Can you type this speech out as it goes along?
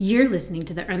You're listening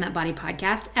to the Earn That Body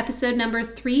podcast, episode number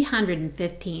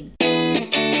 315.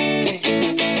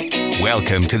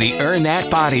 Welcome to the Earn That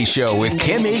Body Show with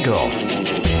Kim Eagle.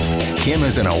 Kim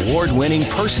is an award-winning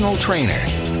personal trainer.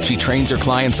 She trains her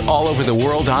clients all over the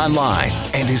world online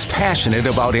and is passionate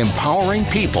about empowering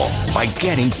people by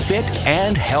getting fit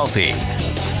and healthy.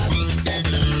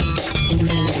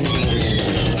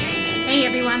 Hey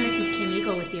everyone, this is Kim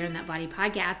Eagle with the Earn That Body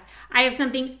podcast. I have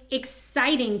something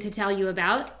exciting to tell you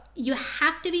about. You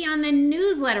have to be on the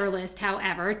newsletter list,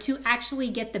 however, to actually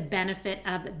get the benefit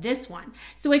of this one.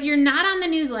 So if you're not on the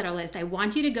newsletter list, I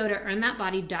want you to go to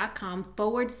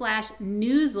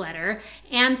earnthatbody.com/newsletter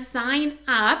and sign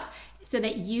up so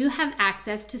that you have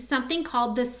access to something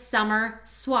called the Summer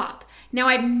Swap. Now,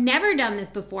 I've never done this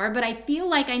before, but I feel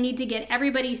like I need to get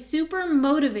everybody super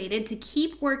motivated to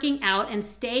keep working out and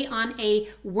stay on a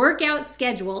workout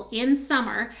schedule in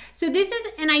summer. So this is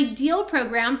an ideal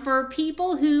program for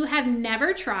people who have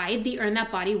never tried the Earn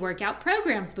That Body workout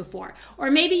programs before.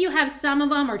 Or maybe you have some of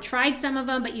them or tried some of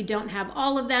them, but you don't have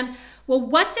all of them. Well,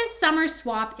 what this Summer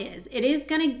Swap is, it is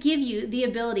going to give you the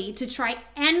ability to try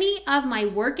any of my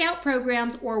workout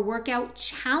programs or workout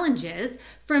challenges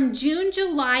from June,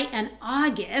 July, and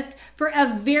August for a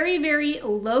very, very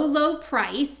low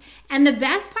price. And the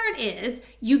best part is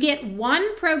you get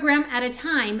one program at a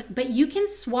time, but you can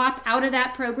swap out of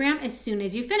that program as soon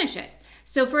as you finish it.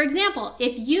 So for example,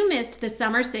 if you missed the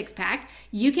Summer Six Pack,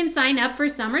 you can sign up for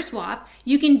Summer Swap.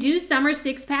 You can do Summer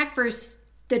Six Pack for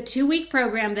the 2-week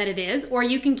program that it is, or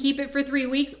you can keep it for 3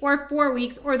 weeks or 4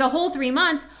 weeks or the whole 3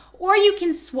 months, or you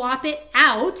can swap it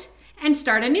out and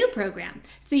start a new program.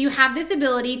 So you have this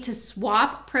ability to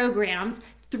swap programs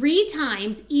 3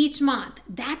 times each month.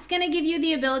 That's going to give you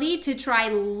the ability to try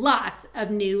lots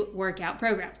of new workout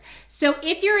programs. So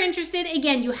if you're interested,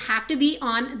 again, you have to be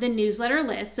on the newsletter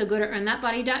list. So go to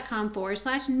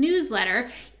earnthatbody.com/newsletter.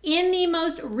 In the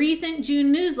most recent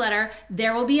June newsletter,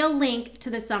 there will be a link to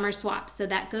the Summer Swap. So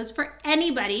that goes for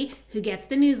anybody who gets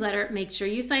the newsletter. Make sure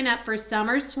you sign up for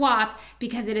Summer Swap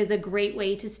because it is a great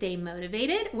way to stay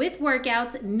motivated with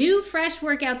workouts, new fresh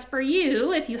workouts for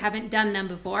you if you haven't done them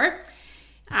before.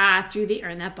 Through the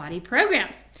Earn That Body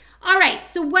programs. All right,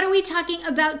 so what are we talking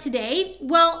about today?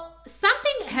 Well,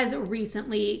 something has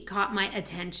recently caught my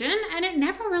attention, and it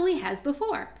never really has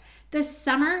before. The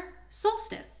summer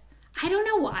solstice. I don't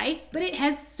know why, but it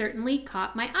has certainly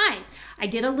caught my eye. I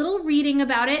did a little reading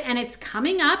about it, and it's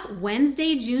coming up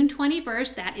Wednesday, June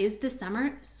 21st. That is the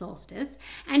summer solstice.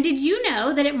 And did you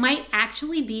know that it might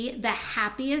actually be the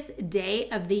happiest day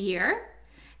of the year?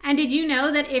 And did you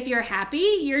know that if you're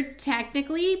happy, you're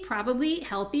technically probably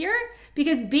healthier?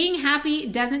 Because being happy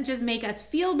doesn't just make us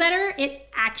feel better, it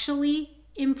actually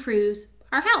improves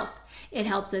our health. It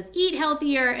helps us eat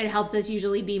healthier, it helps us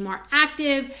usually be more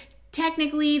active.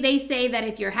 Technically, they say that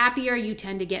if you're happier, you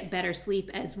tend to get better sleep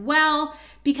as well.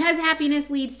 Because happiness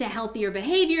leads to healthier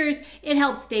behaviors, it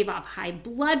helps stave off high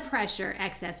blood pressure,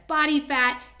 excess body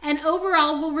fat, and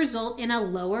overall will result in a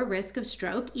lower risk of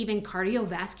stroke, even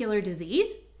cardiovascular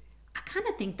disease. I kind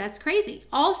of think that's crazy.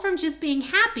 All from just being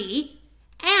happy,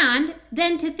 and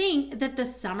then to think that the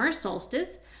summer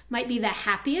solstice might be the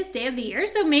happiest day of the year,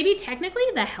 so maybe technically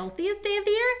the healthiest day of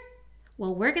the year?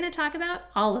 Well, we're going to talk about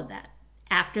all of that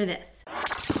after this.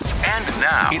 And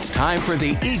now, it's time for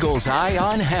the Eagle's Eye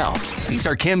on Health. These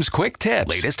are Kim's quick tips,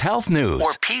 latest health news,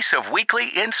 or piece of weekly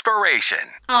inspiration.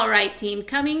 All right, team,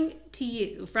 coming to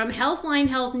you from Healthline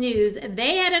Health News,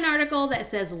 they had an article that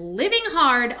says living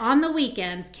hard on the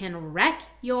weekends can wreck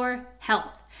your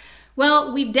health.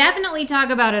 Well, we definitely talk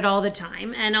about it all the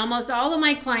time, and almost all of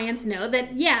my clients know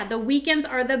that, yeah, the weekends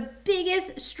are the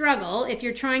biggest struggle if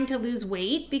you're trying to lose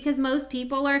weight because most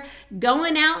people are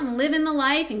going out and living the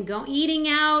life and eating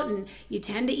out, and you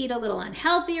tend to eat a little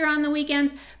unhealthier on the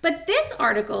weekends. But this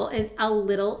article is a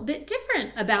little bit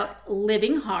different about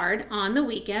living hard on the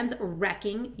weekends,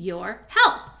 wrecking your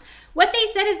health. What they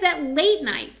said is that late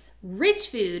nights, rich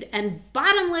food, and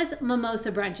bottomless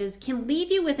mimosa brunches can leave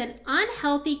you with an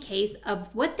unhealthy case of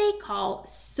what they call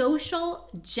social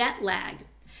jet lag.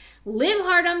 Live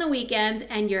hard on the weekends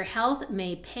and your health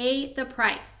may pay the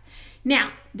price.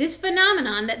 Now, this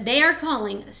phenomenon that they are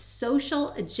calling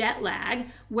social jet lag,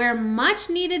 where much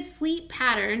needed sleep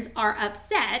patterns are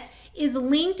upset, is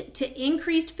linked to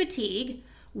increased fatigue,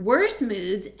 worse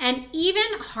moods, and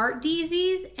even heart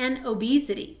disease and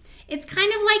obesity. It's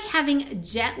kind of like having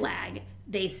jet lag,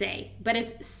 they say, but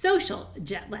it's social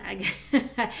jet lag.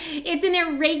 It's an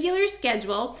irregular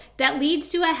schedule that leads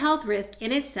to a health risk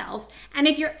in itself, and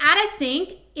if you're out of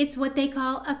sync, it's what they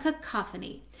call a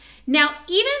cacophony. Now,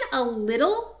 even a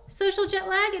little social jet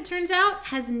lag, it turns out,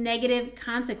 has negative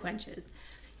consequences.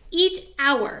 Each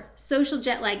hour, social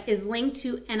jet lag is linked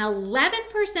to an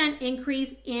 11%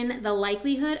 increase in the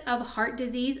likelihood of heart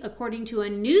disease, according to a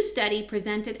new study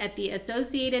presented at the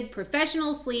Associated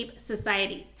Professional Sleep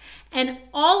Societies. And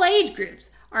all age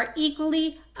groups are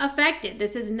equally affected.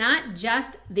 This is not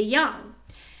just the young.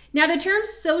 Now, the term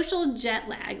social jet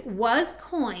lag was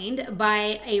coined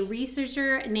by a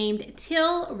researcher named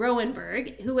Till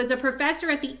Roenberg, who was a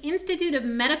professor at the Institute of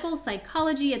Medical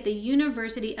Psychology at the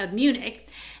University of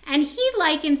Munich, and he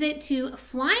likens it to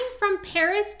flying from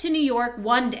Paris to New York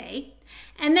one day,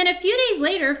 and then a few days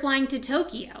later flying to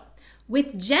Tokyo.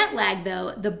 With jet lag,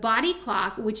 though, the body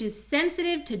clock, which is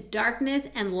sensitive to darkness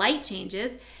and light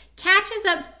changes, catches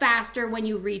up faster when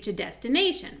you reach a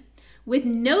destination. With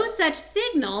no such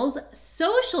signals,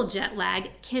 social jet lag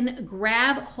can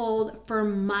grab hold for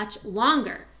much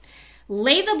longer.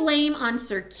 Lay the blame on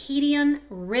circadian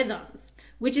rhythms,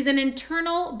 which is an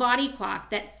internal body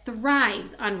clock that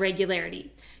thrives on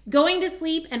regularity. Going to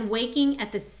sleep and waking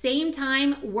at the same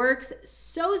time works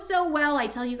so well. I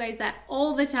tell you guys that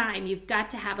all the time. You've got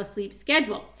to have a sleep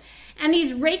schedule. And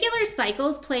these regular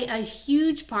cycles play a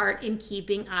huge part in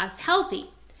keeping us healthy.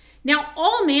 Now,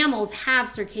 all mammals have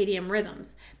circadian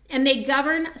rhythms, and they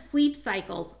govern sleep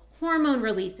cycles, hormone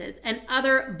releases, and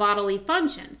other bodily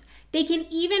functions. They can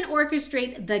even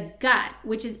orchestrate the gut,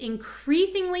 which is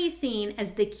increasingly seen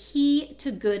as the key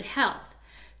to good health.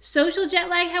 Social jet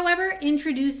lag, however,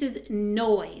 introduces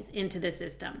noise into the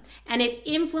system, and it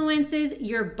influences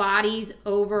your body's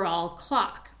overall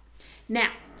clock.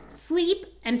 Now, sleep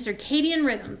and circadian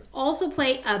rhythms also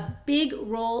play a big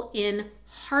role in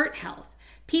heart health.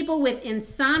 People with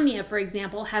insomnia, for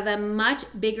example, have a much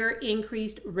bigger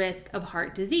increased risk of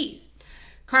heart disease.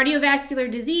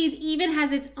 Cardiovascular disease even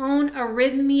has its own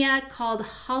arrhythmia called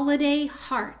holiday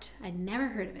heart. I never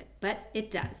heard of it, but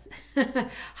it does.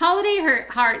 Holiday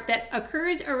heart that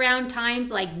occurs around times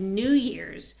like New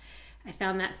Year's. I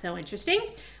found that so interesting.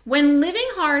 When living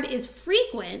hard is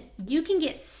frequent, you can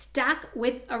get stuck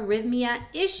with arrhythmia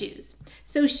issues.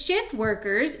 So shift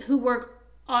workers who work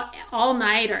all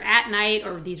night or at night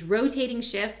or these rotating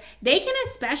shifts, they can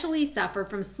especially suffer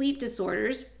from sleep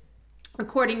disorders,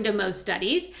 according to most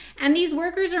studies, and these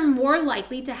workers are more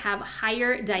likely to have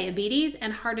higher diabetes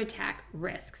and heart attack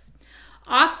risks.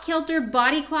 Off-kilter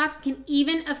body clocks can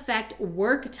even affect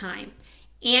work time.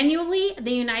 Annually,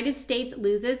 the United States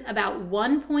loses about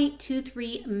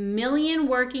 1.23 million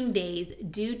working days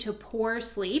due to poor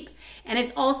sleep, and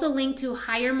it's also linked to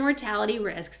higher mortality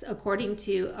risks, according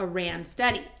to a RAND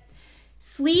study.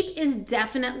 Sleep is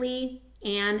definitely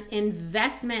an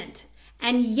investment.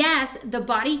 And yes, the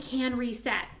body can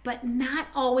reset, but not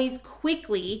always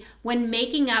quickly when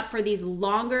making up for these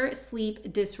longer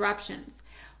sleep disruptions.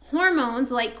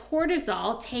 Hormones like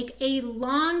cortisol take a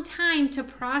long time to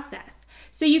process.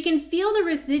 So you can feel the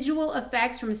residual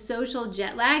effects from social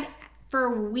jet lag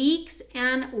for weeks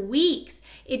and weeks.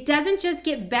 It doesn't just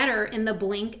get better in the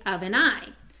blink of an eye.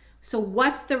 So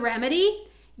what's the remedy?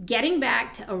 Getting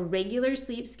back to a regular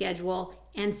sleep schedule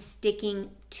and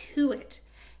sticking to it.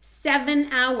 7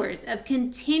 hours of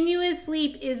continuous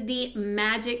sleep is the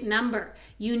magic number.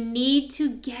 You need to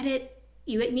get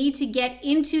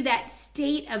into that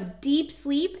state of deep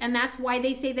sleep, and that's why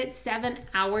they say that 7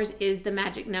 hours is the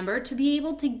magic number to be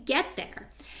able to get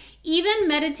there. Even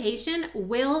meditation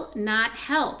will not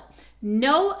help.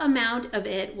 No amount of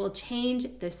it will change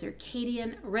the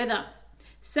circadian rhythms.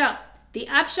 So, the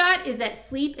upshot is that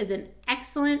sleep is an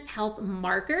excellent health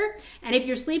marker, and if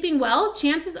you're sleeping well,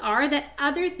 chances are that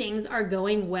other things are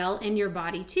going well in your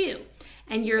body too,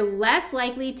 and you're less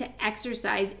likely to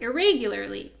exercise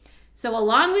irregularly. So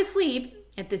along with sleep,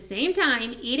 at the same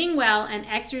time, eating well and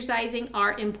exercising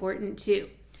are important too.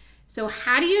 So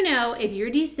how do you know if you're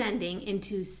descending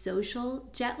into social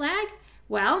jet lag?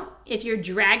 Well, if you're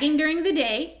dragging during the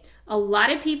day, a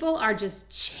lot of people are just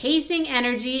chasing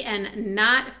energy and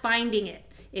not finding it.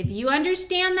 If you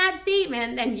understand that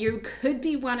statement, then you could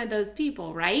be one of those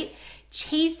people, right?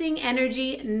 Chasing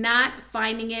energy, not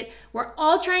finding it. We're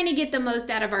all trying to get the most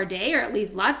out of our day, or at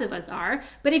least lots of us are.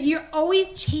 But if you're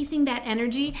always chasing that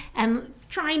energy and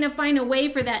trying to find a way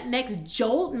for that next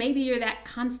jolt, maybe you're that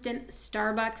constant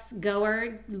Starbucks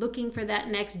goer looking for that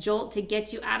next jolt to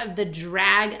get you out of the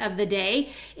drag of the day,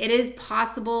 it is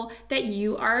possible that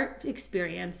you are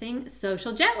experiencing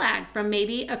social jet lag from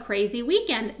maybe a crazy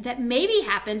weekend that maybe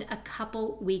happened a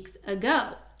couple weeks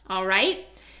ago. All right?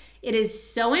 It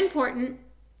is so important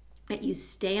that you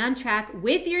stay on track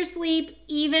with your sleep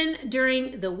even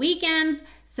during the weekends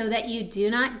so that you do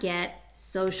not get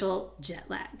social jet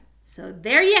lag. So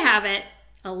there you have it,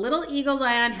 a little eagle's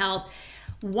eye on health.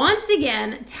 once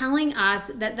again telling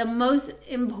us that the most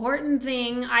important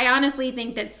thing, I honestly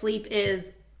think that sleep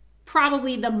is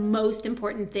probably the most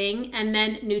important thing, and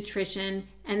then nutrition,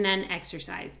 and then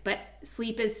exercise. But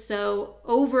sleep is so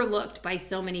overlooked by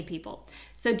so many people.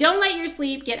 So don't let your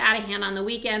sleep get out of hand on the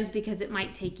weekends, because it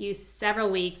might take you several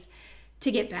weeks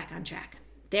to get back on track.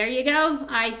 There you go.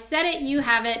 I said it, you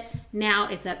have it. Now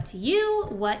it's up to you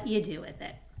what you do with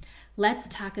it. Let's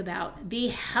talk about the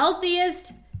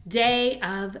healthiest day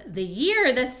of the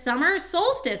year, the summer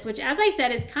solstice, which, as I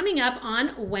said, is coming up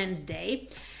on Wednesday.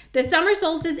 The summer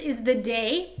solstice is the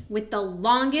day with the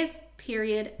longest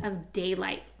period of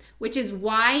daylight, which is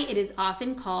why it is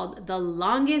often called the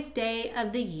longest day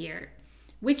of the year,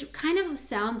 which kind of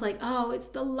sounds like, oh, it's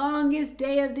the longest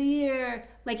day of the year.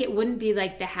 Like it wouldn't be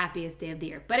like the happiest day of the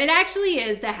year, but it actually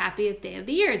is the happiest day of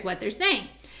the year is what they're saying.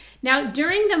 Now,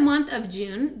 during the month of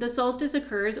June, the solstice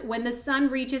occurs when the sun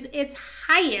reaches its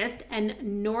highest and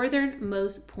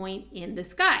northernmost point in the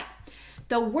sky.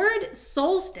 The word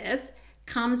solstice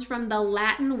comes from the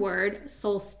Latin word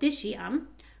solstitium,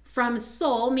 from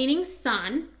sol meaning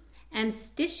sun, and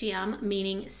stitium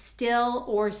meaning still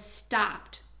or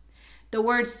stopped. The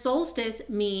word solstice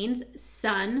means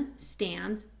sun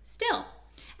stands still.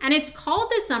 And it's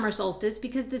called the summer solstice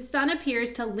because the sun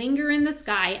appears to linger in the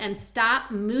sky and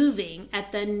stop moving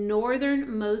at the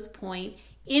northernmost point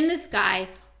in the sky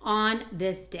on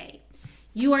this day.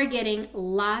 You are getting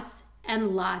lots and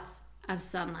lots of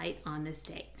sunlight on this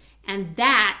day. And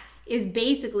that is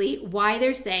basically why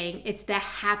they're saying it's the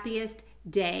happiest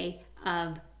day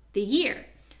of the year.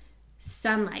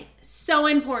 Sunlight, so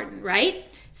important, right?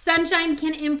 Sunshine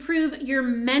can improve your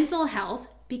mental health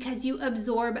because you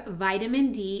absorb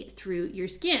vitamin D through your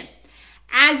skin.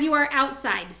 As you are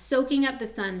outside soaking up the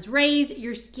sun's rays,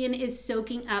 your skin is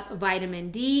soaking up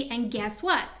vitamin D, and guess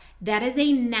what? That is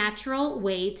a natural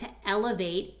way to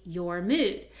elevate your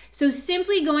mood. So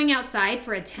simply going outside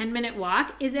for a 10-minute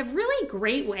walk is a really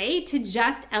great way to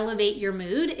just elevate your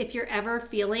mood if you're ever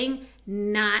feeling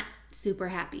not super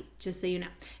happy, just so you know.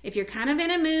 If you're kind of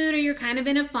in a mood or you're kind of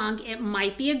in a funk, it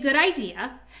might be a good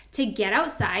idea to get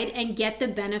outside and get the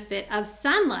benefit of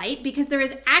sunlight, because there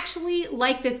is actually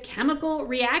like this chemical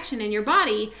reaction in your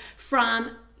body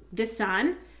from the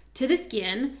sun to the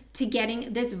skin to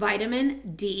getting this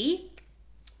vitamin D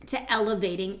to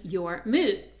elevating your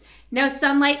mood. Now,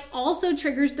 sunlight also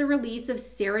triggers the release of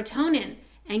serotonin.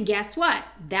 And guess what?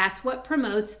 That's what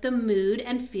promotes the mood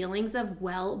and feelings of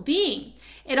well-being.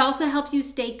 It also helps you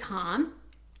stay calm,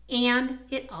 and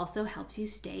it also helps you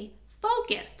stay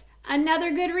focused.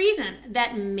 Another good reason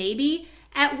that maybe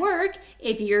at work,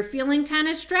 if you're feeling kind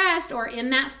of stressed or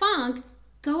in that funk,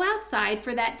 go outside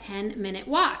for that 10-minute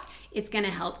walk. It's going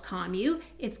to help calm you.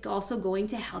 It's also going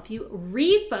to help you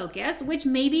refocus, which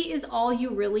maybe is all you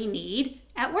really need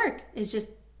at work, is just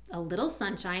a little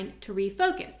sunshine to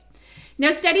refocus.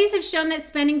 Now, studies have shown that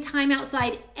spending time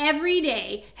outside every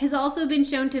day has also been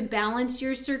shown to balance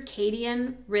your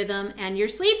circadian rhythm and your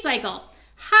sleep cycle.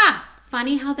 Ha!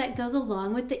 Funny how that goes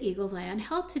along with the Eagle's Eye on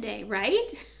Health today,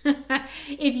 right?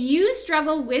 If you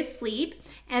struggle with sleep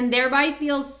and thereby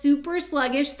feel super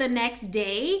sluggish the next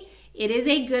day, it is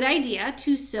a good idea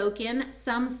to soak in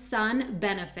some sun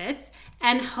benefits,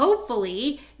 and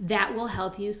hopefully that will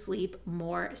help you sleep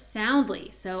more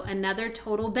soundly. So another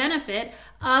total benefit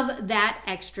of that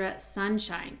extra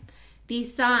sunshine. The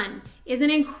sun is an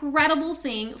incredible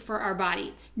thing for our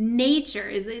body. Nature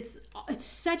it's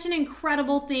such an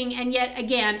incredible thing, and yet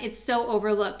again, it's so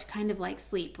overlooked, kind of like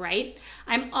sleep, right?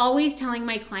 I'm always telling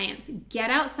my clients, get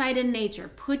outside in nature,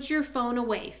 put your phone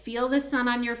away, feel the sun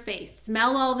on your face,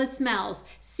 smell all the smells,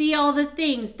 see all the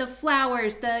things, the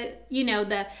flowers, the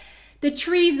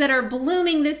trees that are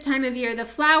blooming this time of year, the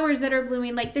flowers that are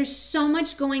blooming. Like, there's so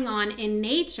much going on in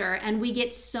nature, and we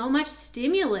get so much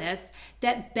stimulus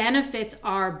that benefits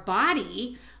our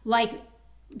body, like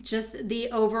just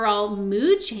the overall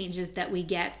mood changes that we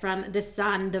get from the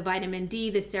sun, the vitamin D,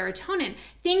 the serotonin,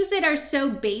 things that are so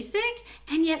basic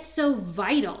and yet so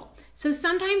vital. So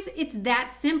sometimes it's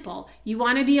that simple. You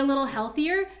want to be a little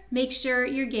healthier? Make sure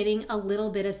you're getting a little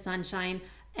bit of sunshine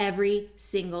every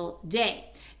single day.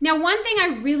 Now, one thing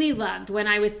I really loved when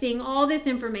I was seeing all this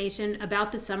information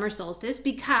about the summer solstice,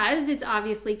 because it's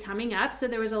obviously coming up, so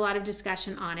there was a lot of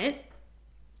discussion on it,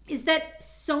 is that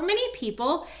so many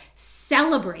people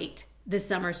celebrate the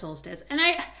summer solstice. And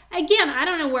I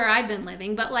don't know where I've been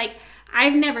living, but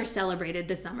I've never celebrated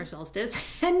the summer solstice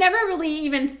and never really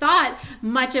even thought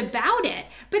much about it.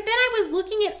 But then I was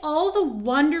looking at all the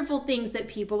wonderful things that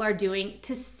people are doing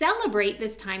to celebrate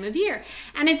this time of year.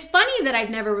 And it's funny that I've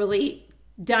never really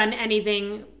done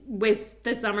anything with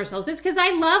the summer solstice because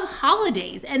I love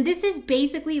holidays, and this is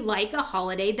basically like a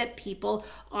holiday that people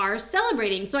are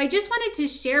celebrating. So I just wanted to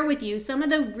share with you some of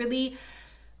the really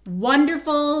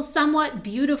wonderful, somewhat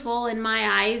beautiful in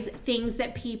my eyes, things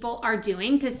that people are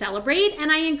doing to celebrate.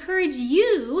 And I encourage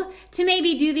you to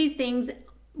maybe do these things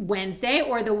Wednesday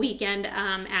or the weekend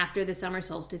after the summer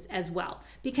solstice as well.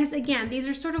 Because again, these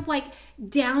are sort of like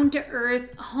down to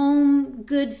earth, home,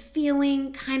 good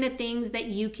feeling kind of things that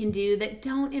you can do that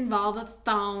don't involve a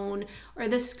phone or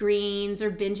the screens or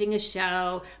binging a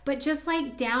show, but just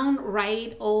like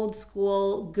downright old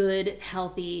school, good,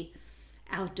 healthy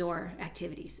outdoor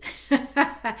activities.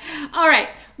 All right.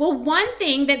 Well, one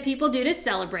thing that people do to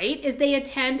celebrate is they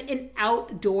attend an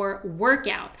outdoor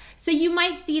workout. So you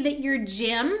might see that your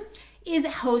gym is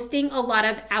hosting a lot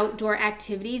of outdoor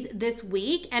activities this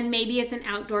week, and maybe it's an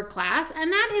outdoor class,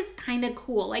 and that is kind of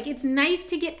cool. Like, it's nice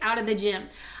to get out of the gym.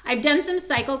 I've done some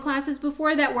cycle classes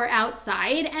before that were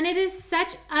outside, and it is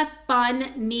such a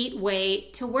fun, neat way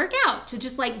to work out, to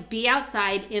just like be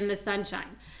outside in the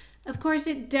sunshine. Of course,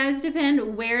 it does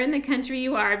depend where in the country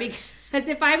you are, because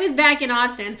if I was back in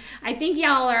Austin, I think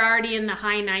y'all are already in the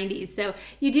high 90s. So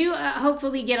you do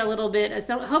hopefully get a little bit,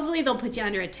 so hopefully they'll put you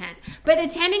under a tent. But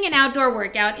attending an outdoor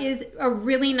workout is a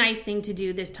really nice thing to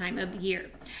do this time of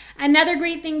year. Another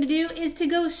great thing to do is to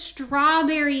go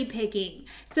strawberry picking.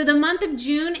 So the month of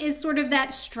June is sort of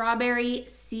that strawberry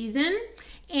season.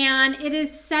 And it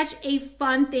is such a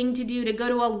fun thing to do, to go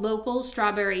to a local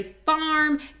strawberry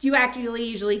farm. You actually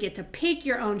usually get to pick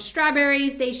your own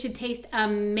strawberries. They should taste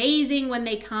amazing when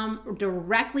they come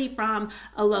directly from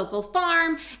a local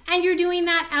farm. And you're doing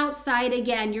that outside.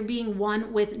 Again, you're being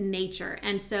one with nature.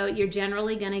 And so you're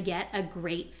generally going to get a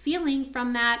great feeling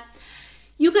from that.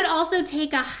 You could also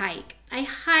take a hike. I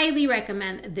highly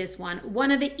recommend this one.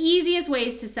 One of the easiest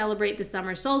ways to celebrate the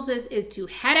summer solstice is to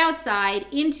head outside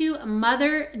into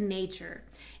Mother Nature.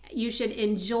 You should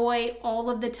enjoy all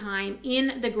of the time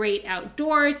in the great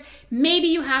outdoors. Maybe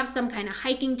you have some kind of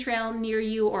hiking trail near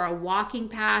you or a walking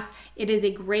path. It is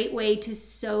a great way to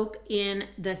soak in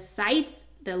the sights,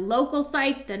 the local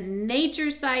sights, the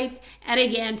nature sights, and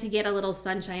again, to get a little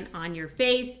sunshine on your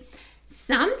face.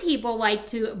 Some people like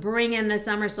to bring in the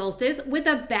summer solstice with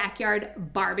a backyard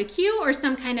barbecue or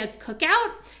some kind of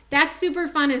cookout. That's super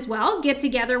fun as well. Get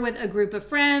together with a group of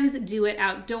friends, do it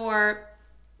outdoor,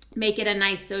 make it a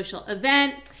nice social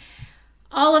event.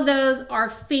 All of those are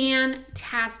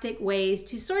fantastic ways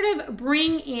to sort of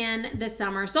bring in the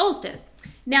summer solstice.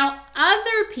 Now,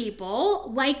 other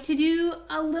people like to do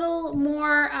a little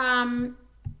more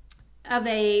of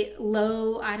a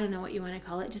low, I don't know what you want to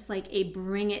call it, just like a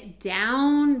bring it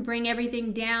down, bring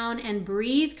everything down and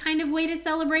breathe kind of way to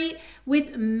celebrate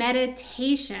with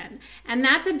meditation. And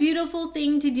that's a beautiful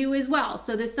thing to do as well.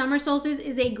 So the summer solstice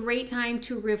is a great time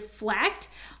to reflect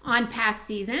on past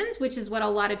seasons, which is what a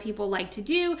lot of people like to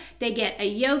do. They get a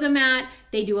yoga mat,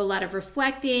 they do a lot of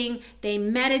reflecting, they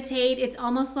meditate. It's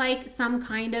almost like some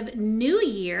kind of new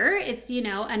year. It's,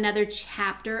 another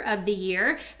chapter of the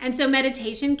year. And so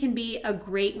meditation can be a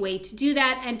great way to do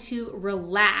that and to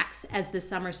relax as the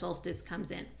summer solstice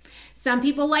comes in. Some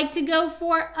people like to go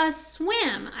for a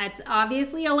swim. It's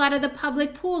obviously a lot of the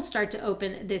public pools start to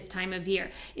open this time of year.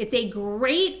 It's a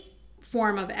great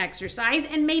form of exercise,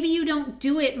 and maybe you don't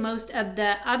do it most of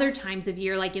the other times of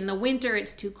year, like in the winter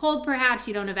it's too cold, perhaps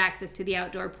you don't have access to the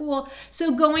outdoor pool.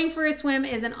 So going for a swim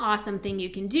is an awesome thing you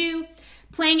can do.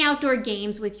 Playing outdoor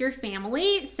games with your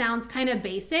family sounds kind of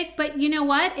basic, but you know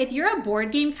what? If you're a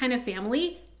board game kind of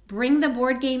family, bring the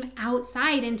board game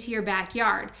outside into your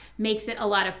backyard. Makes it a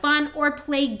lot of fun. Or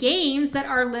play games that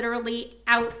are literally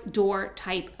outdoor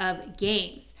type of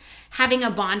games. Having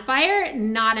a bonfire,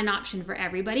 not an option for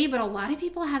everybody, but a lot of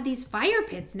people have these fire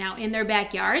pits now in their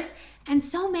backyards, and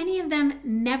so many of them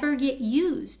never get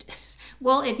used.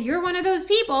 Well, if you're one of those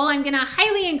people, I'm going to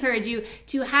highly encourage you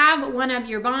to have one of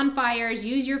your bonfires,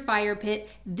 use your fire pit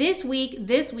this week,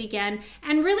 this weekend,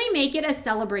 and really make it a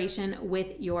celebration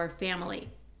with your family.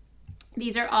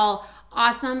 These are all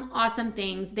awesome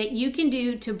things that you can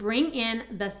do to bring in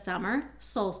the summer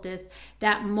solstice.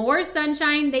 That more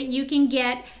sunshine that you can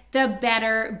get, the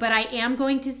better. But I am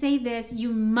going to say this, you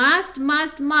must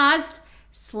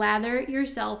slather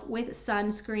yourself with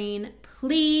sunscreen,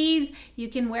 please. You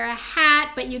can wear a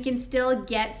hat, but you can still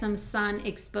get some sun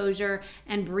exposure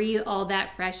and breathe all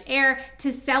that fresh air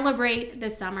to celebrate the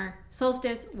summer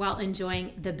solstice while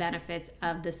enjoying the benefits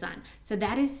of the sun. So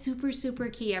that is super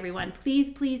key, everyone.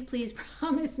 Please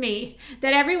promise me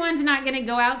that everyone's not going to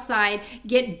go outside,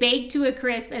 get baked to a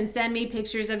crisp, and send me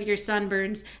pictures of your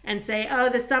sunburns and say, oh,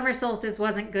 the summer solstice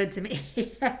wasn't good to me.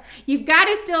 You've got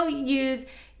to still use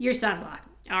your sunblock.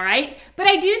 All right. But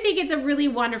I do think it's a really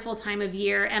wonderful time of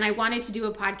year, and I wanted to do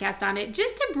a podcast on it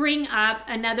just to bring up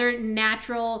another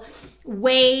natural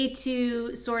way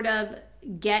to sort of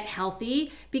get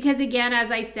healthy. Because again,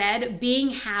 as I said, being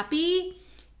happy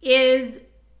is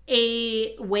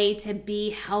a way to be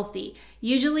healthy.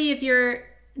 Usually if you're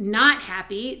not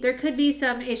happy, there could be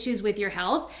some issues with your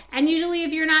health. And usually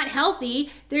if you're not healthy,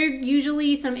 there are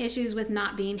usually some issues with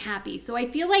not being happy. So I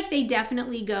feel like they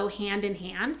definitely go hand in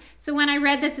hand. So when I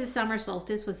read that the summer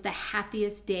solstice was the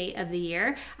happiest day of the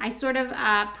year, I sort of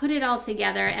put it all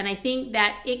together. And I think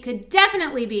that it could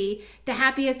definitely be the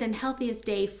happiest and healthiest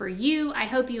day for you. I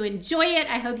hope you enjoy it.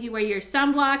 I hope you wear your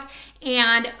sunblock.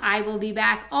 And I will be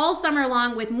back all summer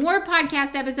long with more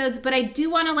podcast episodes. But I do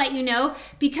want to let you know,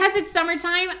 because it's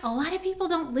summertime, a lot of people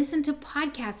don't listen to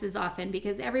podcasts as often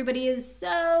because everybody is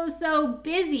so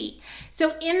busy.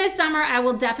 So in the summer, I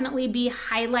will definitely be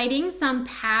highlighting some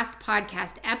past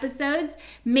podcast episodes.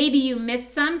 Maybe you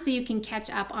missed some, so you can catch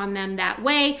up on them that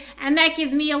way. And that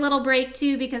gives me a little break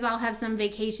too, because I'll have some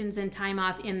vacations and time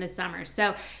off in the summer.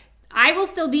 So I will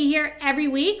still be here every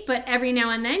week, but every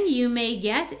now and then you may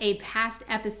get a past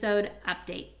episode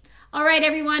update. All right,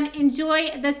 everyone,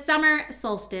 enjoy the summer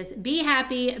solstice. Be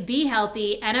happy, be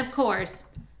healthy, and of course,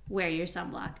 wear your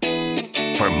sunblock.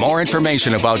 For more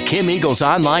information about Kim Eagle's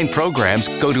online programs,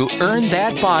 go to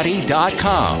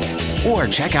earnthatbody.com or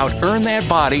check out Earn That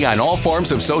Body on all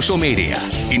forms of social media,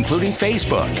 including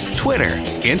Facebook, Twitter,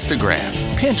 Instagram,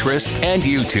 Pinterest, and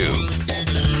YouTube.